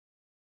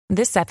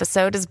This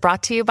episode is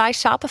brought to you by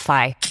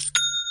Shopify.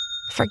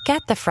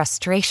 Forget the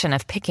frustration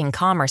of picking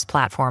commerce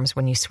platforms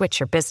when you switch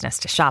your business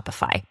to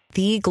Shopify,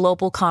 the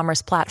global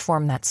commerce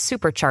platform that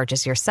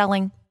supercharges your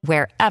selling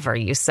wherever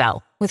you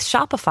sell. With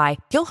Shopify,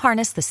 you'll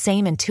harness the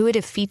same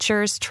intuitive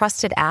features,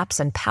 trusted apps,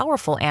 and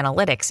powerful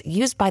analytics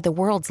used by the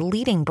world's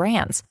leading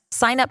brands.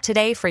 Sign up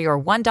today for your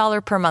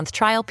 $1 per month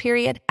trial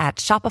period at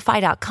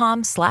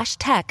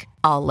shopify.com/tech,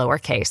 all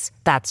lowercase.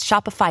 That's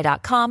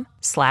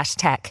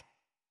shopify.com/tech.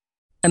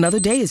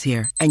 Another day is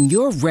here, and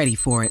you're ready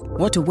for it.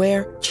 What to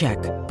wear? Check.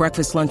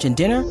 Breakfast, lunch, and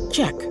dinner?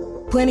 Check.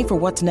 Planning for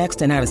what's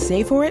next and how to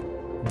save for it?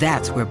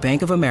 That's where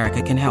Bank of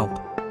America can help.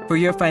 For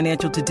your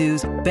financial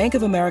to-dos, Bank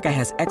of America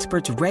has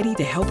experts ready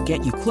to help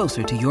get you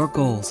closer to your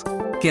goals.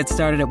 Get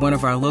started at one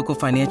of our local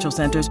financial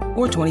centers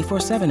or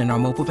 24/7 in our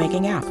mobile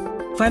banking app.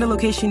 Find a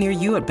location near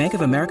you at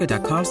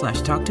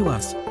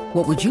bankofamerica.com/talktous.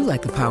 What would you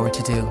like the power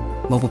to do?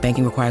 Mobile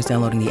banking requires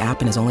downloading the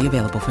app and is only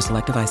available for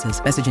select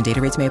devices. Message and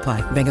data rates may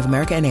apply. Bank of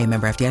America NA,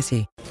 member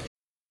FDIC.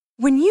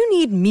 When you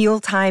need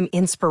mealtime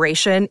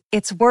inspiration,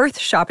 it's worth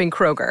shopping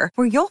Kroger,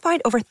 where you'll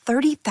find over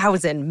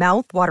 30,000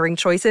 mouth-watering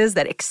choices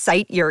that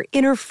excite your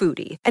inner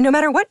foodie. And no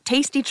matter what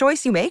tasty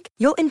choice you make,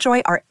 you'll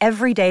enjoy our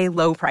everyday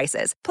low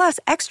prices, plus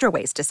extra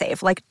ways to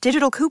save, like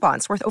digital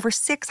coupons worth over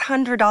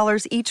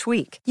 $600 each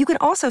week. You can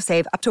also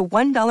save up to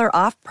 $1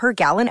 off per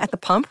gallon at the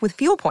pump with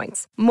fuel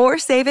points. More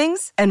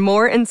savings and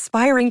more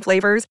inspiring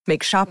flavors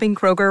make shopping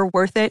Kroger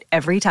worth it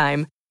every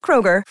time.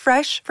 Kroger,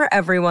 fresh for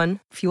everyone.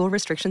 Fuel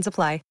restrictions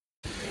apply.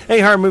 Hey,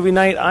 Horror Movie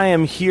Night. I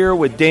am here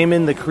with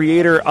Damon, the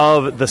creator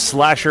of the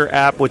Slasher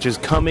app, which is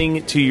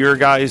coming to your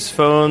guys'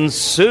 phones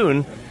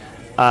soon.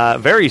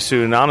 Very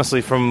soon,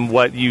 honestly, from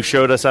what you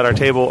showed us at our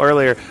table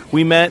earlier.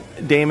 We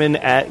met Damon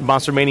at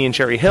Monster Mania in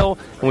Cherry Hill,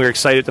 and we were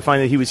excited to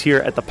find that he was here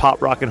at the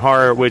Pop Rock and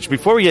Horror, which,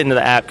 before we get into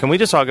the app, can we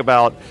just talk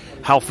about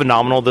how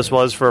phenomenal this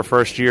was for a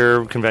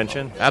first-year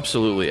convention?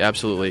 Absolutely,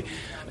 absolutely.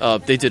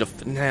 They did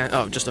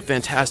just a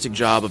fantastic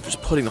job of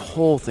just putting the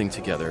whole thing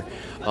together.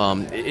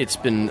 It's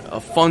been a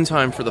fun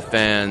time for the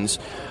fans.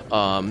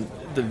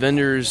 The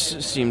vendors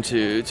seem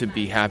to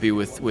be happy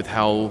with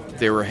how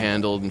they were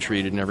handled and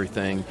treated and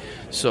everything.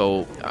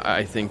 So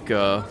I think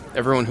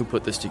everyone who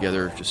put this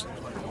together, just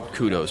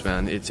kudos,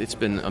 man. It's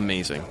been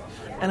amazing.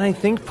 And I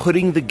think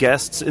putting the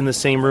guests in the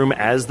same room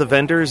as the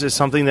vendors is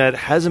something that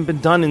hasn't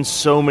been done in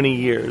so many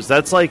years.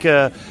 That's like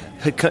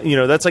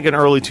that's like an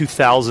early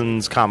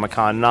 2000s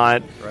Comic-Con,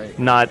 not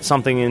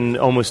something in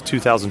almost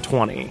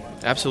 2020.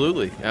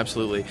 Absolutely.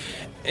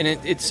 And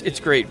it's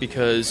great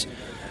because,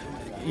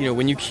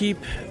 when you keep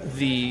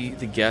the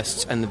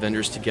guests and the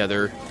vendors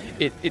together,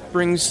 it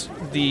brings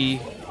the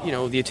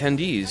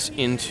attendees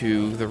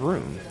into the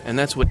room, and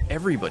that's what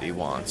everybody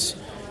wants.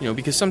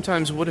 Because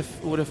sometimes what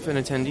if an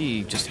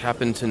attendee just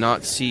happened to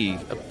not see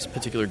a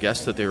particular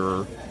guest that they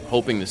were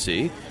hoping to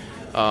see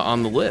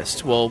on the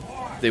list? Well,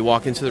 they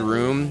walk into the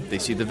room, they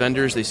see the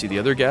vendors, they see the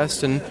other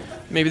guests, and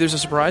maybe there's a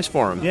surprise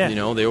for them. Yeah.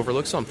 They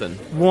overlook something.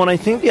 Well, and I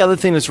think the other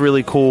thing that's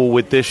really cool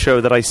with this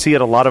show that I see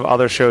at a lot of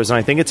other shows, and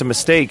I think it's a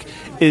mistake,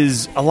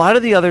 is a lot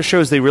of the other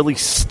shows, they really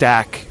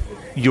stack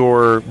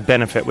your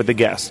benefit with the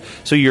guests.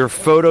 So your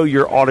photo,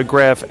 your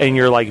autograph, and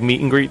your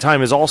meet and greet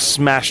time is all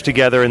smashed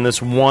together in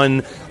this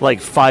one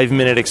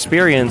 5-minute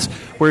experience,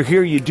 where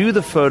here you do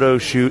the photo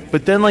shoot,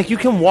 but then you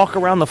can walk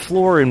around the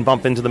floor and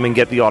bump into them and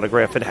get the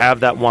autograph and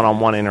have that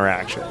one-on-one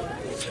interaction.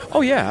 Oh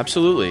yeah,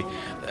 absolutely.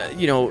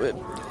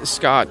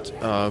 Scott,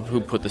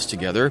 who put this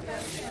together,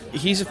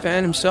 he's a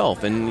fan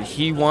himself, and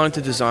he wanted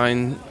to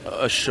design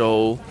a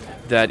show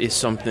that is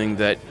something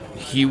that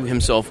he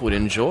himself would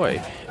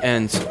enjoy.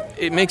 And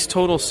it makes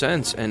total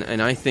sense, and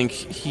I think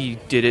he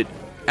did it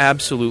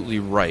absolutely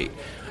right.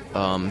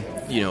 I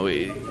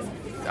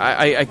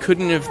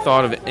couldn't have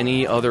thought of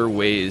any other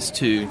ways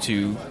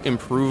to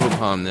improve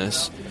upon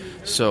this.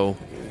 So,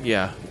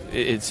 yeah,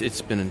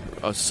 it's been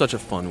such a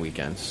fun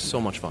weekend.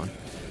 So much fun.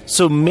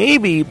 So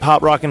maybe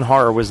Pop Rock and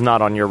Horror was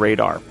not on your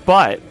radar,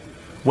 but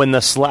when the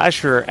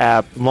Slasher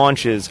app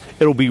launches,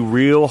 it'll be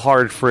real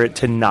hard for it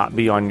to not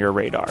be on your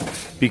radar,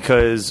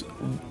 because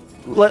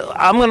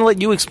I'm going to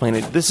let you explain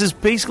it. This is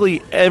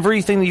basically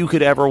everything that you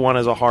could ever want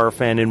as a horror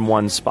fan in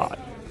one spot.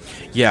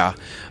 Yeah.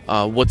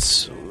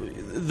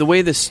 The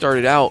way this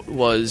started out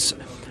was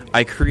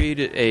I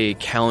created a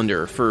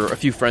calendar for a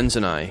few friends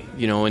and I,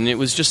 and it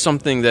was just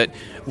something that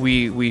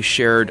we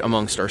shared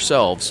amongst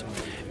ourselves.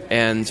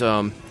 And,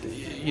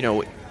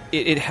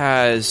 it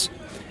has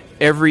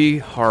every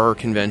horror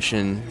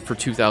convention for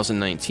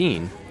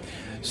 2019.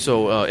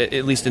 So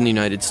at least in the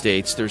United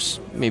States, there's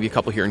maybe a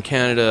couple here in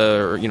Canada,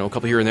 or a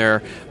couple here and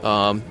there,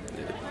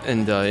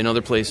 and in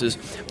other places.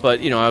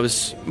 But I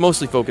was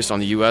mostly focused on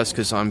the U.S.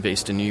 because I'm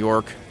based in New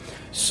York.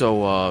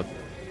 So I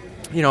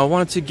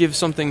wanted to give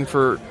something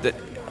for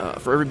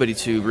everybody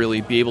to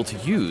really be able to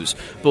use,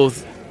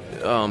 both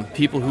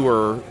people who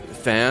are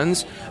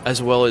fans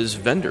as well as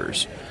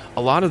vendors.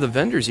 A lot of the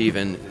vendors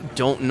even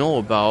don't know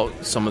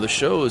about some of the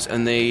shows,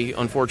 and they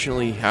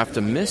unfortunately have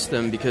to miss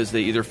them because they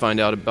either find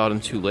out about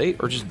them too late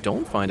or just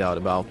don't find out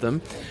about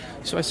them.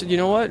 So I said, you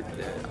know what?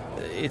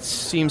 it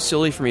seems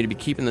silly for me to be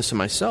keeping this to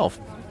myself.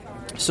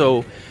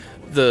 So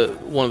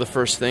one of the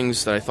first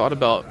things that I thought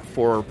about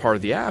for part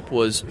of the app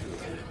was,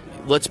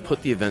 let's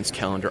put the events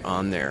calendar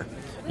on there.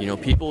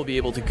 People will be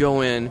able to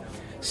go in,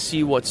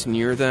 see what's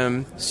near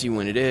them, see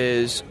when it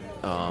is.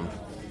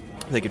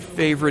 They could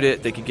favorite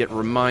it. They could get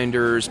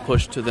reminders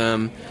pushed to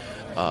them.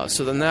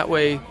 So then that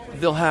way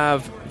they'll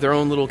have their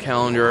own little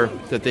calendar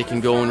that they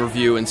can go and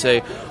review and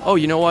say, oh,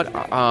 you know what?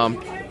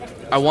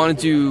 I want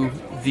to do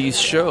these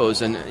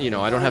shows, and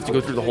I don't have to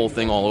go through the whole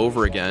thing all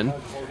over again.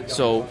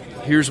 So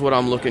here's what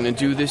I'm looking to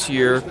do this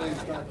year,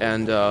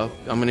 and I'm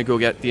going to go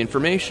get the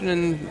information,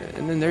 and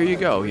then there you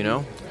go.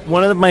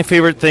 One of my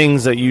favorite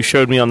things that you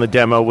showed me on the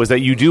demo was that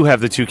you do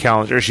have the two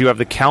calendars. You have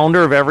the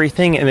calendar of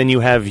everything, and then you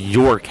have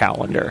your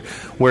calendar,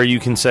 where you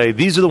can say,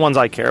 these are the ones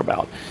I care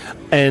about.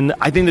 And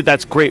I think that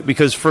that's great,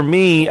 because for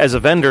me as a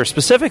vendor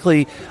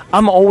specifically,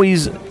 I'm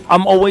always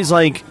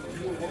like,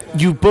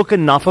 you book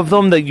enough of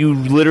them that you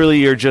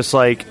literally are just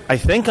like, I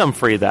think I'm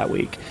free that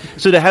week.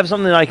 So to have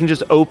something that I can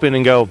just open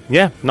and go,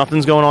 yeah,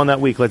 nothing's going on that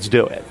week, let's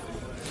do it.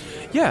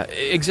 Yeah,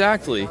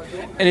 exactly.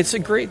 And it's a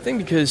great thing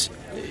because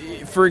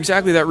for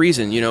exactly that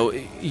reason, you know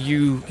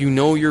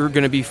you're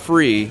going to be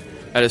free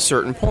at a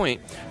certain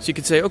point. So you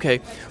could say, okay,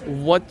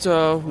 what's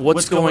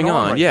going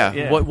on? Right?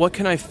 Yeah. What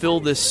can I fill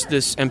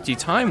this empty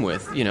time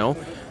with?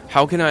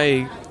 How can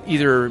I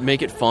either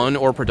make it fun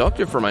or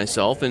productive for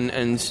myself and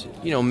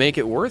make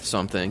it worth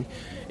something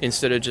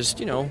instead of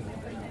just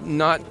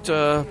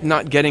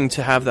not getting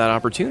to have that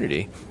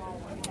opportunity.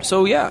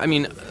 So yeah, I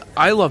mean,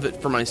 I love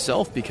it for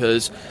myself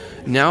because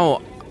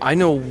now I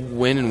know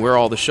when and where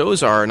all the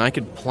shows are, and I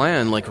could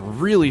plan like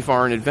really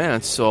far in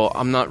advance, so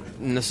I'm not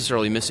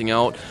necessarily missing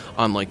out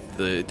on like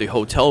the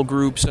hotel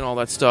groups and all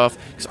that stuff,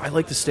 because I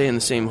like to stay in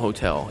the same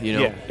hotel,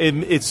 Yeah,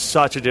 it's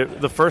such a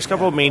the first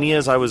couple of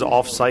Manias I was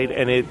off-site,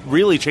 and it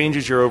really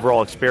changes your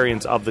overall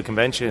experience of the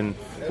convention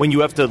when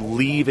you have to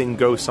leave and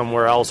go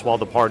somewhere else while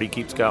the party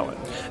keeps going.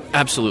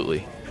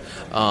 Absolutely.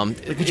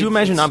 Could you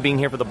imagine not being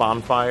here for the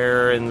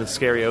bonfire and the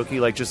karaoke,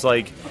 like just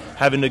like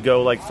having to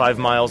go like 5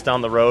 miles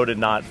down the road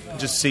and not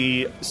just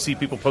see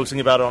people posting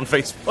about it on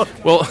Facebook?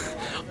 Well,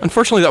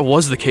 unfortunately, that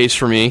was the case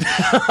for me.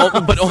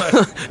 But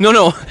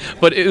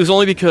it was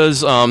only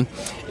because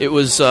it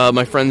was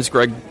my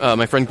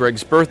friend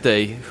Greg's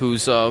birthday,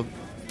 who's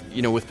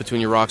with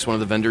Petunia Rocks, one of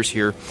the vendors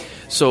here.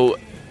 So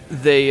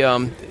they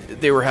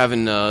were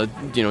having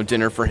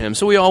dinner for him.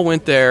 So we all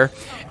went there.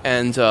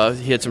 And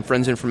he had some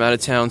friends in from out of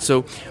town,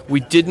 so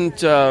we didn't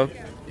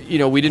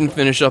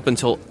finish up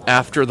until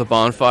after the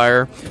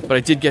bonfire. But I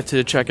did get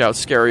to check out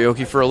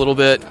karaoke for a little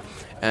bit,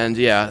 and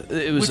yeah,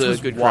 it was a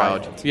good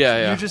crowd.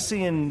 Yeah. You're just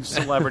seeing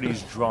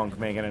celebrities drunk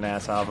making an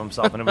ass out of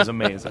themselves, and it was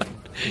amazing.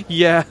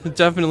 Yeah,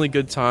 definitely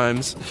good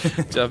times.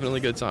 Definitely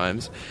good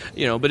times.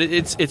 But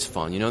it's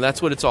fun.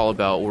 That's what it's all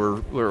about.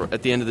 We're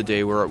at the end of the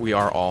day, we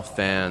are all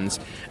fans,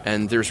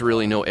 and there's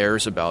really no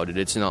airs about it.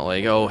 It's not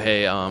like, oh,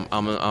 hey,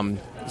 I'm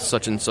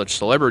such and such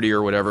celebrity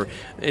or whatever.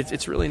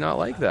 It's really not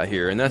like that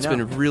here, and that's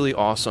been really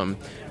awesome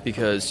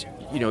because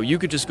you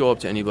could just go up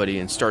to anybody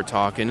and start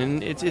talking,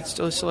 and it's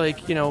just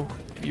like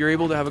you're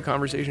able to have a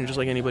conversation just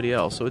like anybody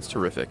else. So it's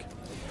terrific.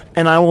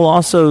 And I will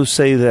also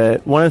say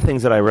that one of the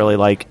things that I really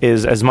like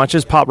is, as much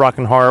as Pop Rock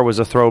and Horror was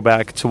a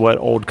throwback to what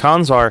old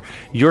cons are,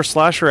 your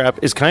Slasher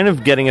app is kind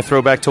of getting a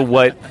throwback to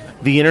what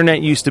the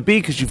internet used to be,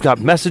 because you've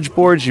got message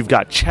boards, you've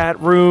got chat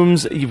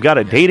rooms, you've got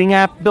a dating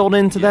app built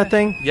into that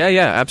thing. Yeah,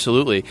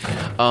 absolutely.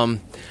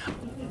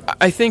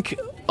 I think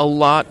a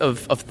lot of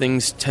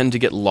things tend to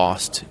get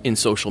lost in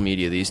social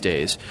media these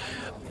days.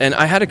 And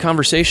I had a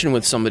conversation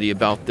with somebody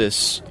about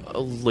this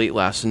late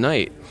last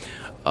night.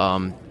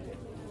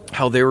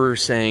 How they were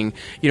saying,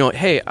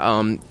 hey,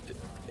 the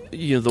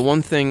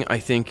one thing I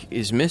think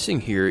is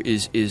missing here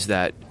is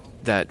that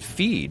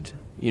feed,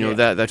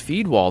 that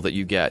feed wall that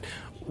you get,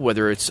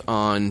 whether it's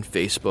on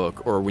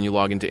Facebook or when you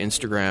log into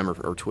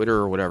Instagram or Twitter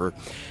or whatever.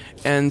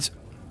 And,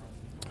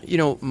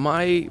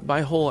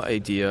 my whole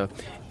idea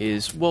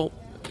is, well,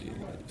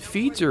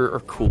 feeds are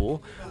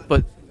cool,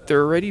 but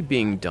they're already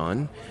being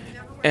done,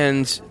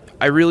 and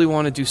I really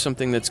want to do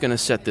something that's going to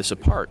set this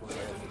apart.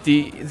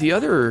 The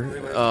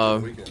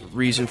other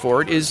reason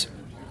for it is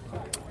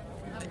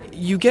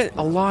you get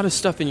a lot of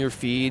stuff in your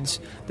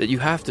feeds that you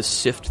have to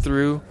sift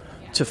through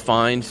to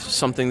find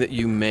something that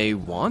you may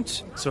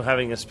want. So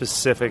having a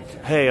specific,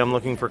 hey, I'm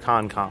looking for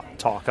con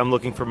talk, I'm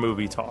looking for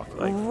movie talk.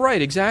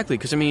 Right, exactly.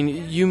 Because,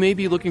 you may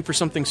be looking for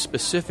something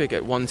specific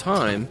at one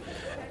time,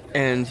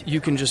 and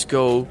you can just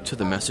go to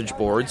the message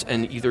boards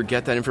and either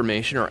get that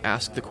information or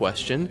ask the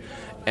question,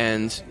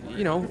 and,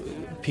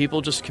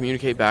 people just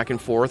communicate back and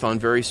forth on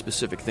very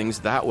specific things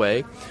that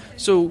way,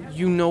 so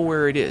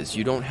where it is.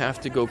 You don't have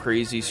to go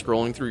crazy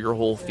scrolling through your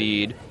whole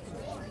feed,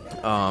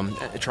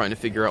 trying to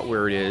figure out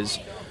where it is.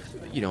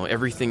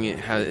 Everything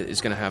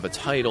is going to have a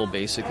title,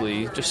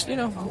 basically. Just,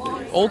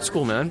 old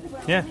school, man.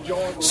 Yeah.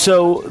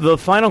 So the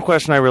final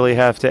question I really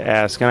have to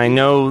ask, and I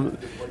know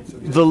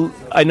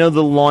I know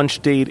the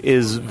launch date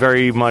is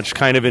very much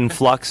kind of in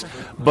flux,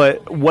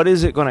 but what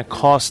is it going to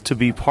cost to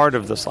be part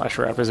of the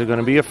Slasher app? Is it going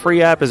to be a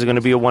free app? Is it going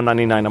to be a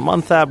 $1.99 a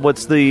month app?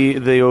 What's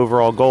the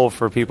overall goal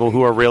for people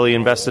who are really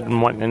invested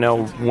in wanting to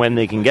know when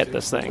they can get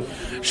this thing?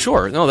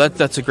 Sure. No,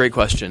 that's a great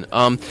question.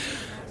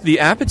 The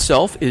app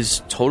itself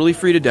is totally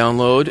free to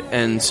download,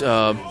 and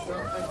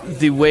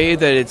the way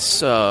that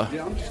it's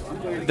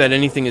that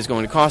anything is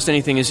going to cost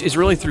anything is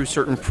really through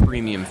certain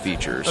premium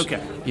features.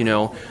 Okay.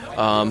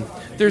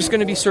 There's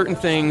going to be certain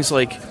things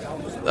like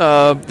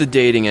the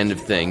dating end of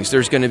things.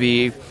 There's going to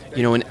be,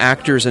 an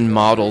actors and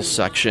models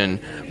section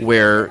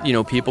where,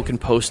 people can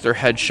post their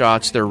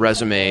headshots, their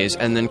resumes,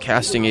 and then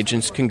casting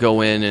agents can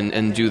go in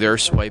and do their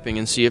swiping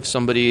and see if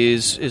somebody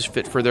is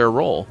fit for their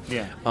role.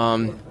 Yeah.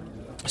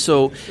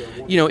 So,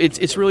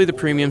 it's really the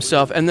premium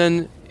stuff. And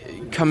then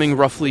coming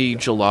roughly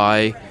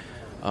July,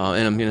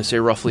 and I'm going to say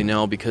roughly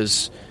now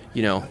because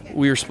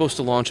we were supposed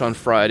to launch on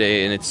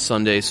Friday and it's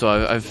Sunday, so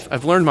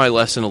I've learned my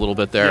lesson a little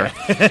bit there.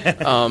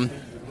 Yeah.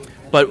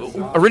 But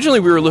originally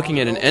we were looking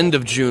at an end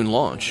of June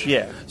launch.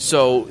 Yeah.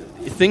 So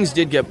things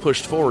did get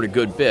pushed forward a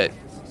good bit.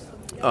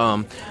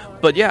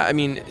 But yeah, I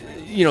mean,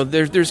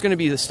 there's going to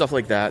be the stuff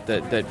like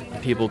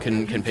that people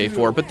can pay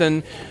for. But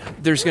then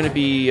there's going to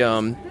be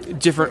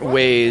different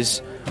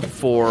ways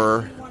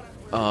for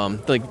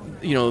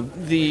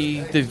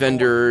the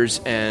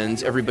vendors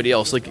and everybody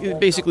else, like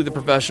basically the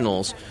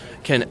professionals,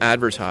 can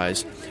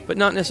advertise, but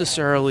not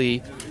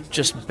necessarily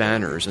just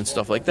banners and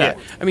stuff like that.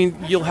 Yeah. I mean,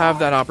 you'll have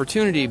that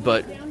opportunity,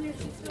 but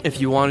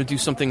if you want to do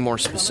something more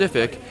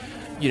specific,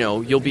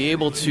 you'll be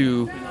able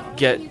to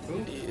get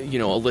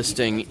a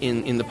listing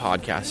in the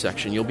podcast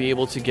section. You'll be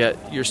able to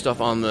get your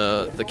stuff on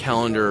the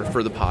calendar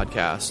for the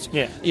podcast.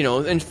 Yeah.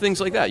 And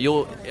things like that.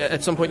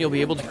 At some point you'll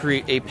be able to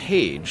create a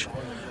page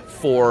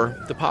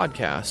for the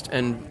podcast.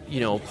 And,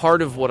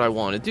 part of what I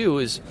want to do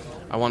is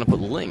I want to put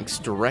links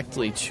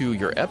directly to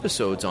your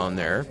episodes on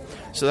there.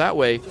 So that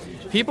way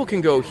people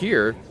can go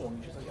here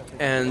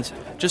and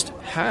just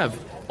have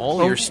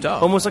all your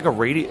stuff. Almost like a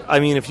radio. I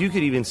mean, if you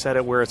could even set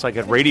it where it's like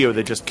a radio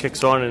that just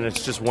kicks on and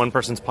it's just one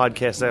person's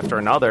podcast after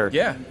another.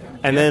 Yeah.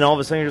 And then all of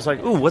a sudden you're just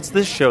like, ooh, what's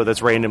this show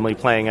that's randomly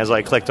playing as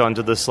I clicked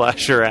onto the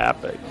Slasher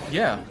app?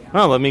 Yeah.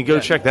 Oh, let me go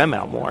check them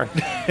out more.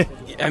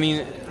 I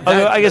mean...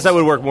 I guess that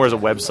would work more as a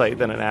website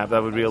than an app.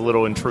 That would be a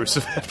little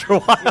intrusive after a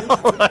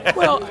while.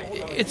 Well,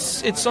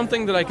 it's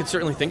something that I could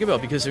certainly think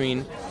about because, I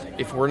mean,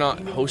 if we're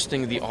not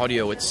hosting the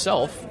audio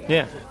itself,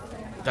 yeah,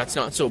 that's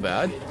not so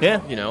bad.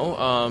 Yeah.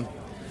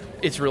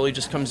 It really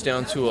just comes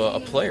down to a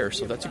player,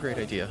 so that's a great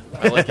idea.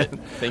 I like it.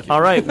 Thank you.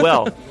 All right,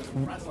 well,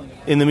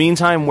 in the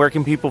meantime, where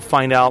can people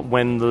find out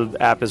when the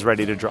app is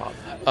ready to drop?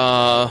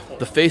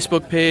 The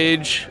Facebook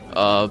page,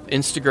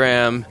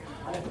 Instagram,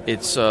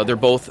 they're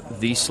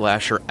both The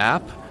Slasher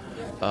App.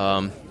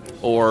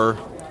 Or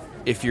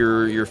if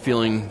you're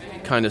feeling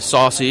kind of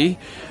saucy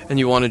and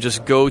you want to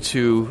just go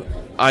to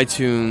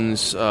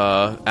iTunes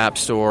App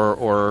Store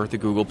or the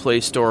Google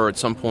Play Store at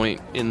some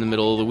point in the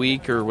middle of the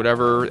week or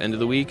whatever, end of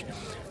the week,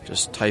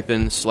 just type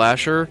in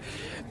Slasher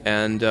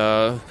and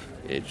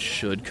it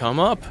should come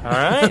up. All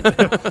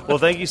right. Well,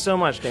 thank you so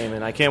much,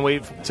 Damon. I can't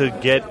wait to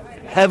get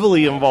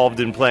heavily involved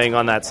in playing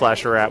on that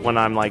Slasher app when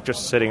I'm like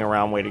just sitting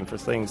around waiting for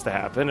things to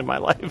happen in my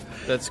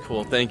life. That's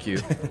cool. Thank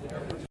you.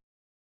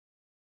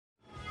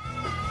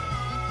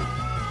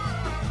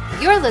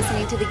 You're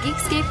listening to the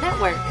Geekscape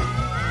Network.